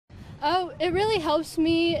Oh, it really helps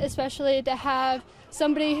me, especially to have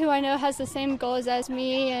somebody who I know has the same goals as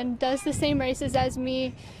me and does the same races as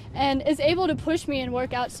me and is able to push me in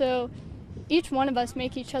workout. So each one of us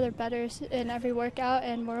make each other better in every workout,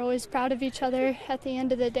 and we're always proud of each other at the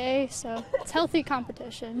end of the day. So it's healthy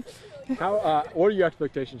competition. What are your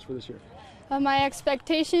expectations for this year? My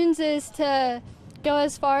expectations is to go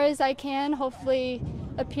as far as I can, hopefully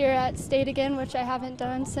appear at state again, which I haven't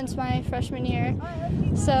done since my freshman year.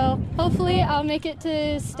 So hopefully I'll make it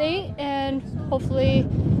to state and hopefully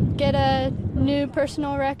get a new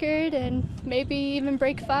personal record and maybe even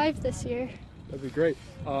break 5 this year. That'd be great.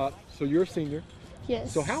 So you're a senior.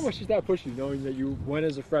 Yes. So how much does that push you, knowing that you went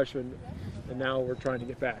as a freshman and now we're trying to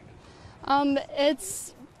get back?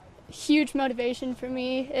 It's huge motivation for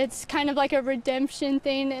me. It's kind of like a redemption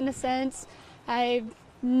thing in a sense. I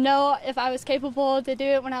know if I was capable to do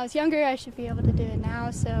it when I was younger, I should be able to do it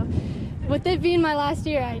now. So with it being my last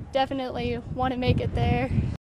year, I definitely want to make it there.